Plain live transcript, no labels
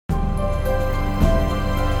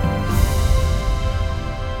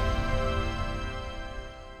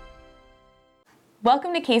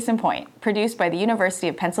Welcome to Case in Point, produced by the University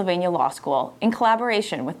of Pennsylvania Law School in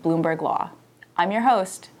collaboration with Bloomberg Law. I'm your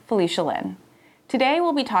host, Felicia Lin. Today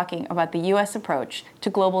we'll be talking about the U.S. approach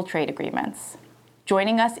to global trade agreements.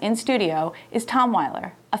 Joining us in studio is Tom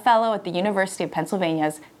Weiler, a fellow at the University of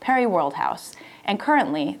Pennsylvania's Perry Worldhouse, and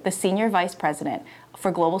currently the Senior Vice President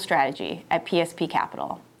for Global Strategy at PSP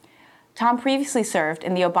Capital. Tom previously served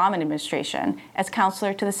in the Obama administration as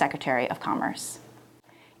counselor to the Secretary of Commerce.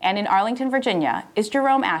 And in Arlington, Virginia, is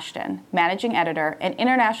Jerome Ashton, managing editor and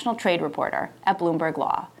international trade reporter at Bloomberg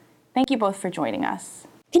Law. Thank you both for joining us.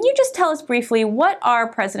 Can you just tell us briefly, what are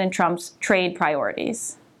President Trump's trade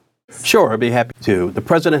priorities? Sure, I'd be happy to. The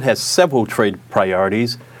president has several trade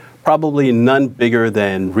priorities, probably none bigger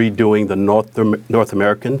than redoing the North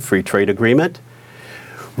American Free Trade Agreement,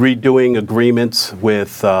 redoing agreements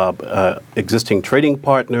with existing trading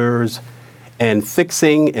partners, and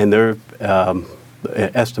fixing, in their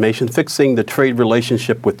estimation, fixing the trade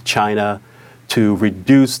relationship with China to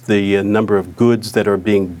reduce the number of goods that are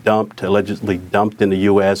being allegedly dumped in the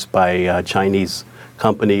U.S. by Chinese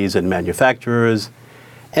companies and manufacturers.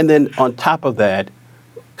 And then on top of that,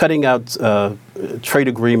 cutting out trade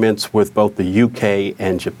agreements with both the UK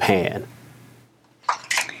and Japan.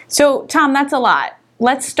 So, Tom, that's a lot.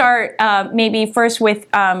 Let's start maybe first with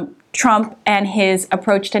Trump and his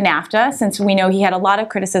approach to NAFTA, since we know he had a lot of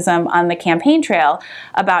criticism on the campaign trail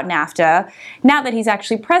about NAFTA. Now that he's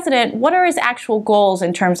actually president, what are his actual goals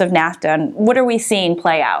in terms of NAFTA, and what are we seeing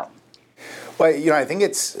play out? Well, I think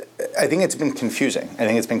it's been confusing. I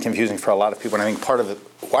think it's been confusing for a lot of people, and I think part of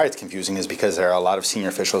why it's confusing is because there are a lot of senior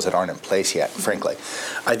officials that aren't in place yet, frankly.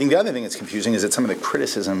 I think the other thing that's confusing is that some of the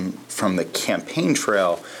criticism from the campaign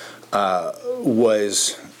trail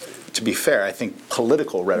was, to be fair, I think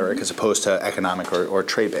political rhetoric as opposed to economic or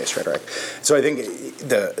trade-based rhetoric. So I think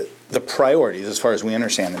the priorities, as far as we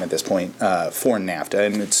understand them at this point, for NAFTA,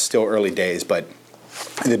 and it's still early days, but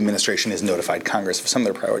the administration has notified Congress of some of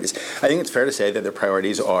their priorities. I think it's fair to say that their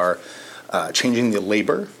priorities are changing the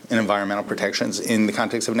labor and environmental protections in the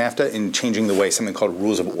context of NAFTA, and changing the way something called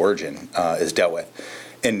rules of origin is dealt with.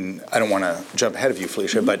 And I don't want to jump ahead of you,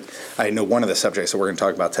 Felicia, but I know one of the subjects that we're going to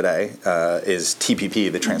talk about today is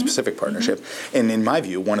TPP, the Trans-Pacific Partnership. And in my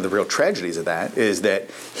view, one of the real tragedies of that is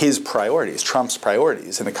that his priorities, Trump's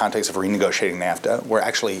priorities in the context of renegotiating NAFTA, were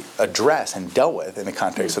actually addressed and dealt with in the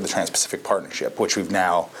context of the Trans-Pacific Partnership, which we've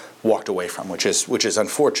now walked away from, which is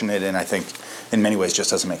unfortunate, and I think in many ways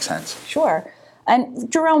just doesn't make sense. Sure.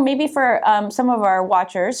 And Jerome, maybe for some of our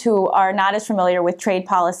watchers who are not as familiar with trade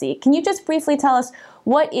policy, can you just briefly tell us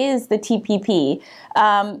what is the TPP,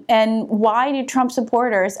 and why do Trump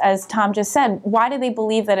supporters, as Tom just said, why do they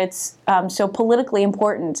believe that it's so politically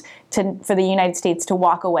important for the United States to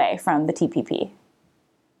walk away from the TPP?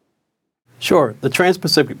 Sure. The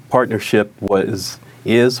Trans-Pacific Partnership was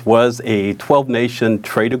a 12-nation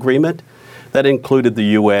trade agreement that included the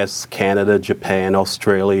U.S., Canada, Japan,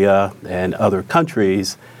 Australia, and other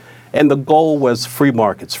countries. And the goal was free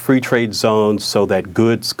markets, free trade zones, so that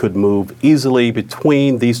goods could move easily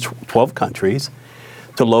between these 12 countries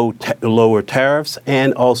to lower tariffs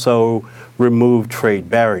and also remove trade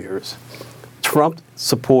barriers. Trump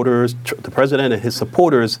supporters, the president and his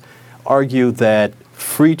supporters, argue that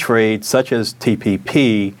free trade, such as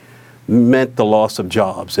TPP, meant the loss of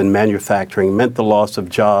jobs in manufacturing, meant the loss of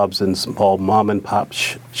jobs in small mom-and-pop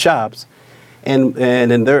shops, and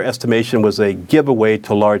in their estimation was a giveaway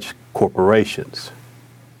to large corporations.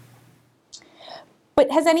 But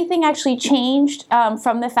has anything actually changed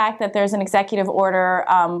from the fact that there's an executive order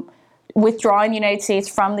withdrawing the United States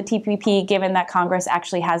from the TPP, given that Congress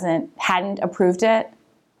actually hadn't approved it?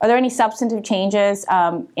 Are there any substantive changes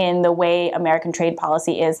in the way American trade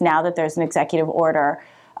policy is now that there's an executive order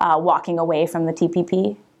walking away from the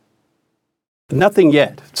TPP? Nothing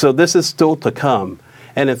yet. So this is still to come.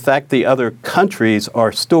 And in fact, the other countries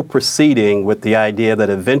are still proceeding with the idea that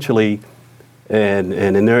eventually, and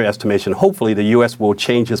in their estimation, hopefully the U.S. will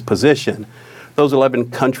change its position. Those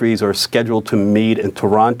 11 countries are scheduled to meet in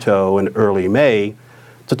Toronto in early May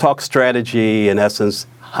to talk strategy. In essence,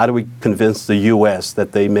 how do we convince the U.S.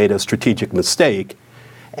 that they made a strategic mistake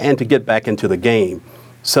and to get back into the game?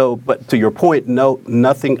 So, but to your point, no,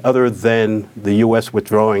 nothing other than the U.S.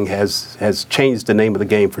 withdrawing has changed the name of the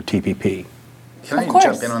game for TPP. Can I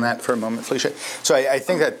jump in on that for a moment, Felicia? So I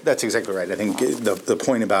think that's exactly right. I think the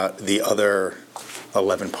point about the other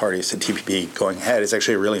 11 parties to TPP going ahead is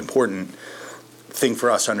actually a really important thing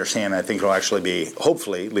for us to understand. I think it'll actually be,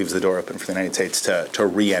 hopefully, leaves the door open for the United States to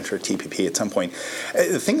re-enter TPP at some point.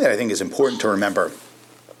 The thing that I think is important to remember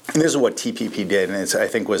and this is what TPP did, and I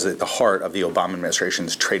think was at the heart of the Obama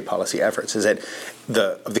administration's trade policy efforts, is that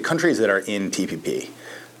of the countries that are in TPP,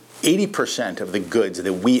 80% of the goods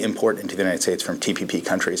that we import into the United States from TPP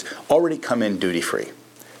countries already come in duty-free. In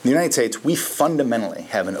the United States, we fundamentally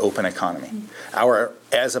have an open economy. Our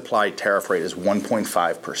as-applied tariff rate is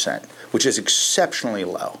 1.5%, which is exceptionally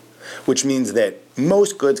low, which means that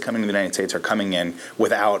most goods coming to the United States are coming in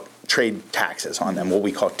without trade taxes on them, what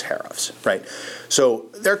we call tariffs, right? So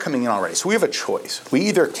they're coming in already. So we have a choice. We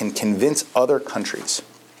either can convince other countries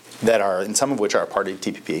that are, and some of which are a party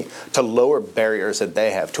to TPP, to lower barriers that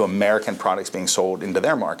they have to American products being sold into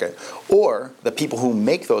their market, or the people who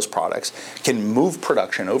make those products can move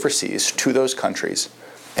production overseas to those countries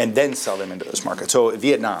and then sell them into those markets. So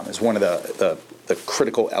Vietnam is one of the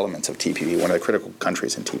critical elements of TPP, one of the critical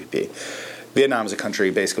countries in TPP. Vietnam is a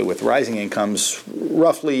country basically with rising incomes,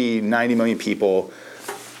 roughly 90 million people,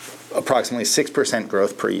 approximately 6%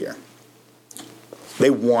 growth per year.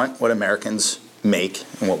 They want what Americans make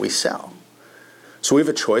and what we sell. So we have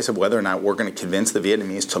a choice of whether or not we're going to convince the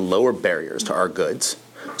Vietnamese to lower barriers to our goods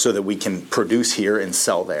so that we can produce here and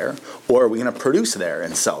sell there, or are we going to produce there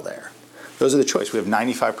and sell there? Those are the choice. We have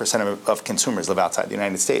 95% of consumers live outside the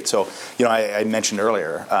United States. So, I mentioned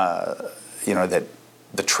earlier, that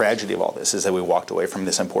the tragedy of all this is that we walked away from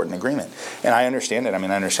this important agreement. And I understand it. I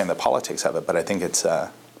understand the politics of it, but I think it's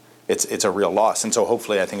a real loss. And so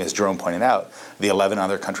hopefully, I think as Jerome pointed out, the 11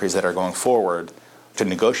 other countries that are going forward to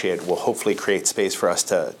negotiate will hopefully create space for us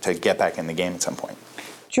to get back in the game at some point.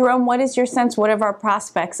 Jerome, what is your sense? What are our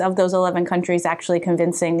prospects of those 11 countries actually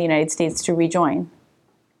convincing the United States to rejoin?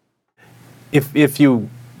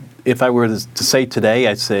 If I were to say today,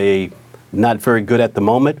 I'd say not very good at the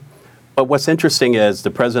moment. But what's interesting is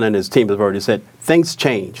the president and his team have already said things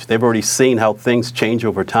change. They've already seen how things change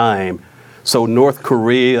over time. So North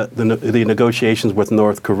Korea, the negotiations with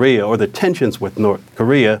North Korea, or the tensions with North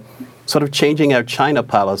Korea, sort of changing our China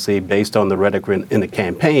policy based on the rhetoric in the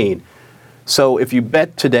campaign. So if you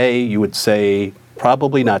bet today, you would say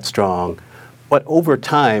probably not strong. But over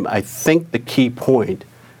time, I think the key point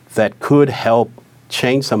that could help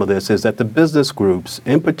change some of this is that the business groups,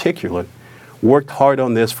 in particular, worked hard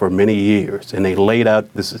on this for many years, and they laid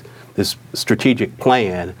out this strategic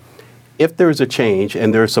plan. If there's a change,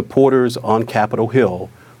 and there are supporters on Capitol Hill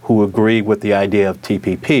who agree with the idea of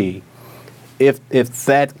TPP, if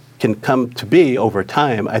that can come to be over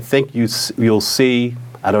time, I think you'll see,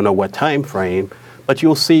 I don't know what time frame, but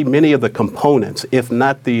you'll see many of the components, if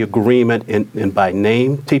not the agreement in by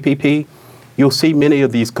name TPP, you'll see many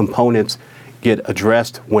of these components get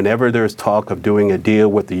addressed whenever there's talk of doing a deal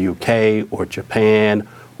with the UK or Japan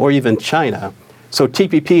or even China. So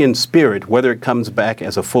TPP in spirit, whether it comes back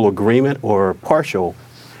as a full agreement or partial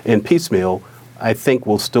and piecemeal, I think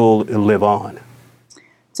will still live on.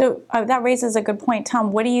 So that raises a good point.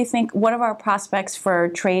 Tom, what do you think, what are our prospects for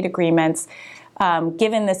trade agreements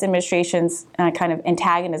given this administration's kind of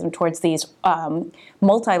antagonism towards these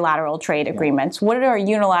multilateral trade agreements? What are our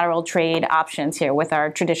unilateral trade options here with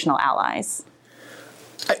our traditional allies?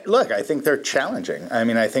 I think they're challenging.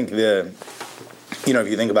 I think if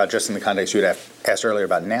you think about just in the context you had asked earlier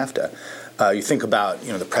about NAFTA, you think about,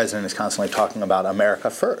 the president is constantly talking about America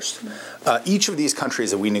first. Each of these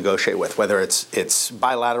countries that we negotiate with, whether it's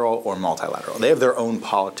bilateral or multilateral, they have their own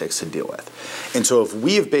politics to deal with. And so if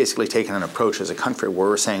we have basically taken an approach as a country where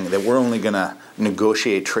we're saying that we're only going to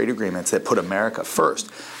negotiate trade agreements that put America first,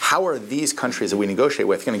 how are these countries that we negotiate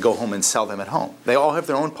with going to go home and sell them at home? They all have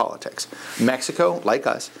their own politics. Mexico, like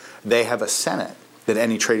us, they have a Senate that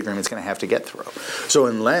any trade agreement is going to have to get through. So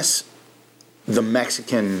unless the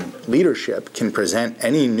Mexican leadership can present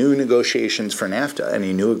any new negotiations for NAFTA,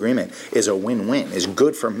 any new agreement, is a win-win, is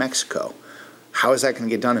good for Mexico, how is that going to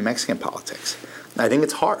get done in Mexican politics? I think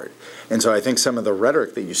it's hard. And so I think some of the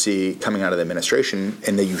rhetoric that you see coming out of the administration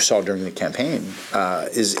and that you saw during the campaign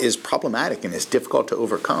is problematic and is difficult to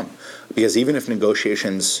overcome. Because even if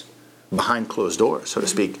negotiations behind closed doors, so to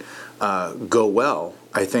speak, go well,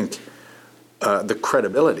 I think the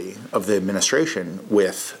credibility of the administration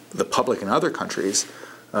with the public in other countries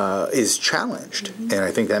is challenged. Mm-hmm. And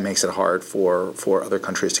I think that makes it hard for other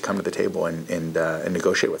countries to come to the table and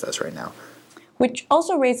negotiate with us right now. Which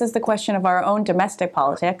also raises the question of our own domestic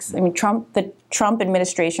politics. The Trump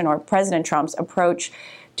administration, or President Trump's approach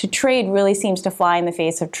to trade, really seems to fly in the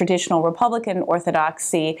face of traditional Republican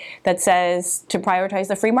orthodoxy that says to prioritize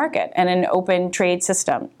the free market and an open trade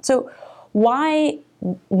system. So why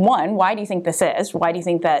do you think this is? Why do you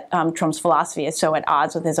think that Trump's philosophy is so at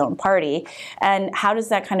odds with his own party? And how does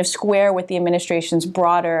that kind of square with the administration's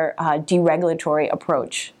broader deregulatory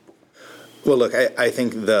approach? Well, look, I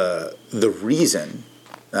think the reason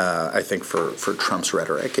I think, for Trump's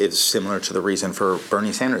rhetoric is similar to the reason for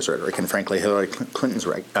Bernie Sanders' rhetoric and, frankly, Hillary Clinton's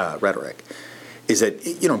rhetoric. Is that,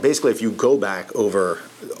 basically if you go back over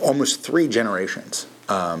almost 3 generations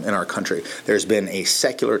in our country, there's been a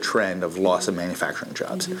secular trend of loss of manufacturing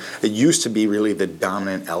jobs. Mm-hmm. It used to be really the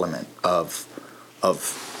dominant element of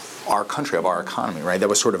our country, of our economy, right? That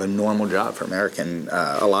was sort of a normal job for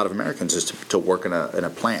a lot of Americans is to work in a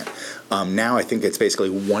plant. Now I think it's basically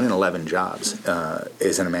 1 in 11 jobs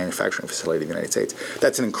is in a manufacturing facility in the United States.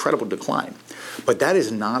 That's an incredible decline. But that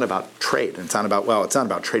is not about trade. It's not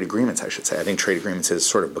about trade agreements, I should say. I think trade agreements has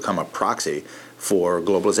sort of become a proxy for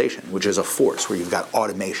globalization, which is a force where you've got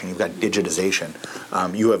automation, you've got digitization,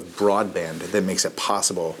 you have broadband that makes it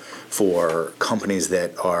possible for companies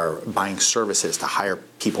that are buying services to hire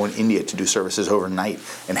people in India to do services overnight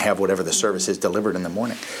and have whatever the service is delivered in the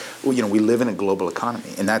morning. Well, we live in a global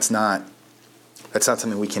economy, and that's not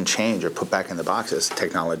something we can change or put back in the box as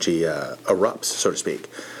technology erupts, so to speak.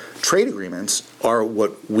 Trade agreements are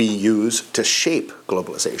what we use to shape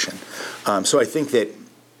globalization. So I think that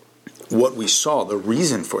what we saw, the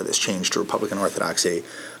reason for this change to Republican orthodoxy,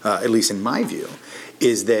 at least in my view,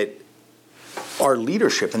 is that our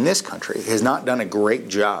leadership in this country has not done a great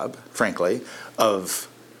job, frankly, of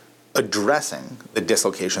addressing the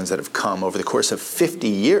dislocations that have come over the course of 50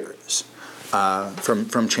 years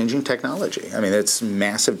from changing technology. I mean, it's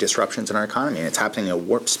massive disruptions in our economy, and it's happening at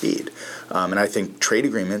warp speed. And I think trade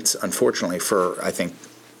agreements, unfortunately, for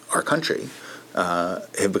our country,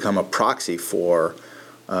 have become a proxy for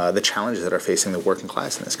the challenges that are facing the working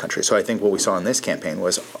class in this country. So I think what we saw in this campaign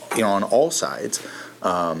was, on all sides,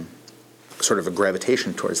 sort of a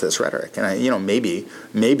gravitation towards this rhetoric. And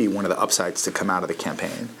maybe one of the upsides to come out of the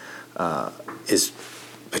campaign is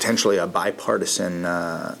potentially a bipartisan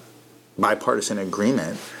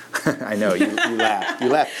agreement. I know you laugh.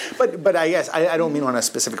 But I guess I don't mean on a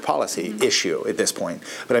specific policy issue at this point,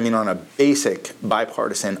 but I mean on a basic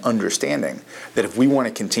bipartisan understanding that if we want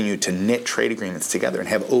to continue to knit trade agreements together and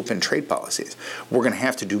have open trade policies, we're going to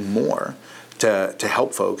have to do more to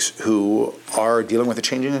help folks who are dealing with a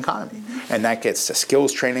changing economy. And that gets to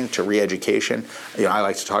skills training, to re-education. I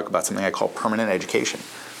like to talk about something I call permanent education.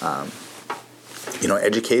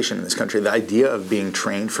 Education in this country, the idea of being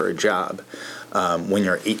trained for a job when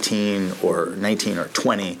you're 18 or 19 or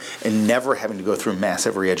 20 and never having to go through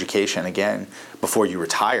massive re-education again before you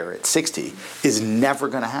retire at 60 is never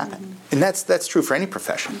going to happen. And that's true for any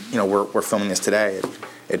profession. We're filming this today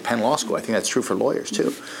at Penn Law School. I think that's true for lawyers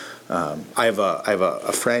too. I have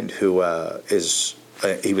a friend who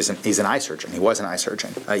he's an eye surgeon. He was an eye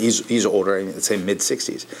surgeon. He's older, let's say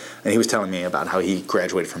mid-60s. And he was telling me about how he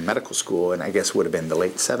graduated from medical school, and I guess would have been the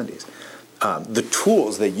late 70s. The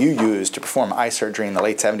tools that you used to perform eye surgery in the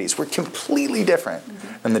late 70s were completely different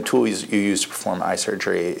than the tools you used to perform eye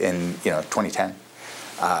surgery in 2010.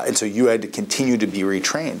 And so you had to continue to be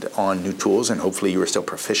retrained on new tools, and hopefully you were still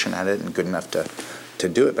proficient at it and good enough to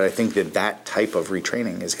do it. But I think that type of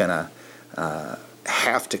retraining is going to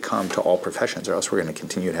have to come to all professions, or else we're going to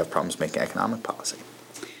continue to have problems making economic policy.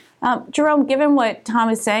 Jerome, given what Tom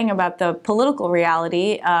is saying about the political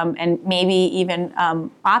reality and maybe even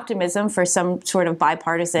optimism for some sort of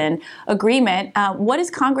bipartisan agreement, what is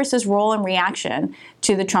Congress's role and reaction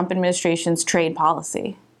to the Trump administration's trade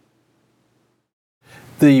policy?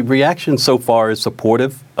 The reaction so far is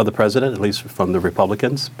supportive of the president, at least from the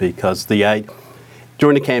Republicans, because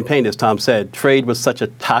during the campaign, as Tom said, trade was such a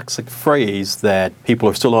toxic phrase that people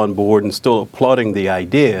are still on board and still applauding the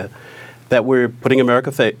idea that we're putting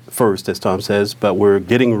America first, as Tom says, but we're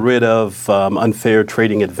getting rid of unfair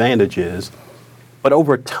trading advantages. But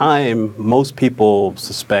over time, most people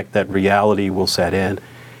suspect that reality will set in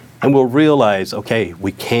and we'll realize, okay,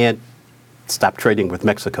 we can't stop trading with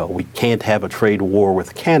Mexico. We can't have a trade war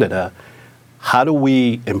with Canada. How do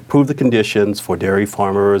we improve the conditions for dairy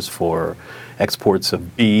farmers, for exports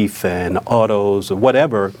of beef and autos or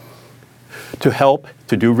whatever, to help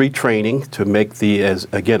to do retraining, to make as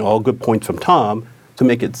again, all good points from Tom, to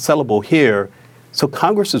make it sellable here. So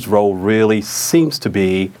Congress's role really seems to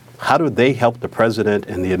be, how do they help the president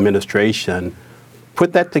and the administration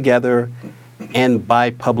put that together and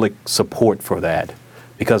buy public support for that?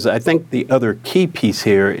 Because I think the other key piece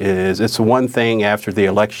here is it's one thing after the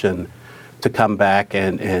election to come back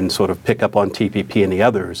and sort of pick up on TPP and the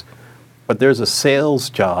others. But there's a sales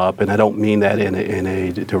job, and I don't mean that in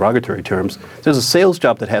a derogatory terms. There's a sales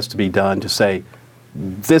job that has to be done to say,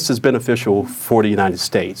 this is beneficial for the United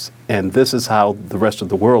States, and this is how the rest of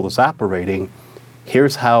the world is operating.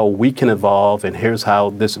 Here's how we can evolve, and here's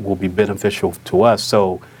how this will be beneficial to us.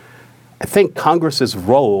 So I think Congress's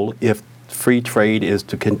role, if free trade is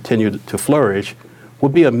to continue to flourish,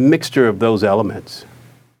 would be a mixture of those elements.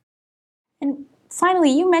 And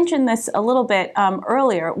finally, you mentioned this a little bit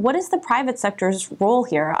earlier. What is the private sector's role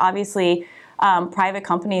here? Obviously, private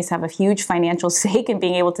companies have a huge financial stake in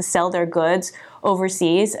being able to sell their goods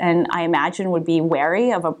overseas, and I imagine would be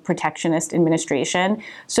wary of a protectionist administration.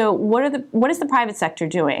 So what is the private sector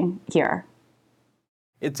doing here?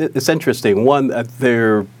 It's interesting. One,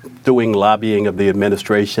 they're doing lobbying of the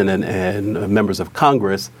administration and members of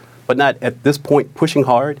Congress, but not at this point pushing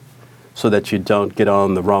hard so that you don't get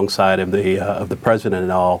on the wrong side of the president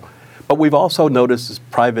and all. But we've also noticed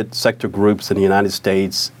private sector groups in the United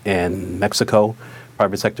States and Mexico,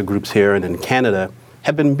 private sector groups here and in Canada,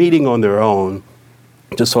 have been meeting on their own,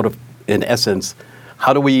 just sort of in essence,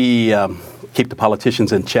 how do we keep the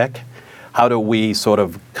politicians in check? How do we sort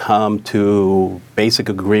of come to basic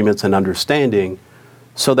agreements and understanding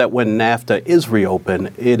so that when NAFTA is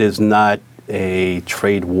reopened, it is not a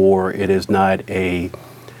trade war, it is not a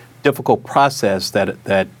difficult process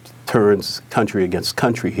that turns country against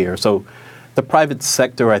country here. So the private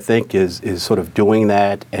sector, I think, is sort of doing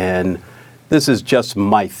that, and this is just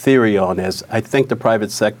my theory on this. I think the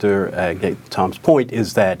private sector, Tom's point,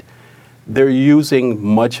 is that they're using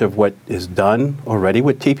much of what is done already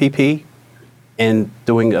with TPP and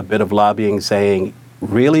doing a bit of lobbying, saying,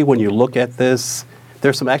 really, when you look at this,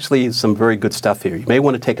 there's actually some very good stuff here. You may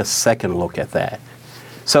want to take a second look at that.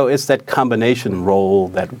 So it's that combination role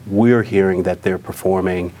that we're hearing that they're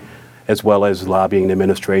performing, as well as lobbying the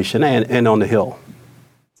administration and on the Hill.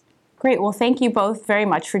 Great. Well, thank you both very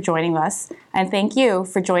much for joining us, and thank you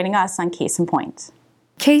for joining us on Case in Point.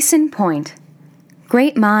 Case in Point,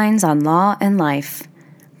 Great Minds on Law and Life,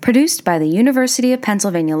 produced by the University of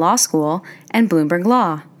Pennsylvania Law School and Bloomberg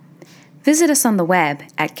Law. Visit us on the web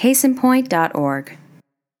at caseinpoint.org.